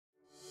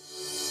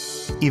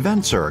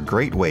Events are a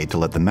great way to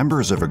let the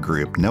members of a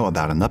group know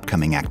about an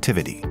upcoming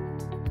activity.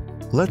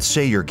 Let's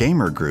say your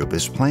gamer group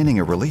is planning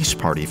a release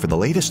party for the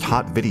latest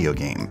hot video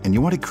game and you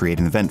want to create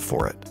an event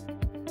for it.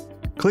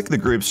 Click the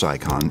Groups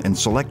icon and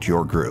select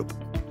your group.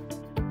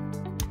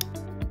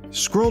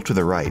 Scroll to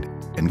the right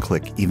and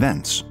click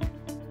Events.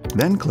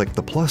 Then click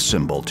the plus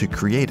symbol to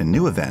create a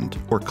new event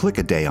or click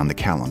a day on the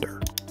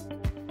calendar.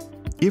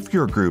 If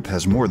your group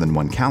has more than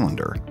one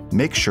calendar,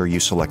 make sure you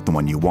select the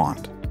one you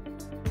want.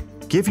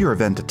 Give your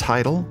event a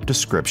title,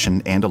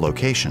 description, and a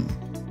location.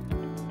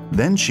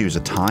 Then choose a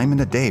time and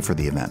a day for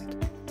the event.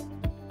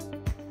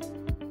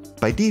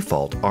 By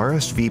default,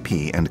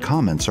 RSVP and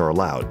comments are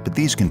allowed, but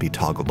these can be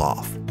toggled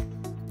off.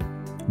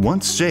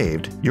 Once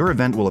saved, your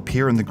event will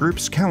appear in the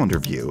group's calendar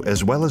view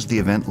as well as the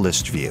event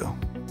list view.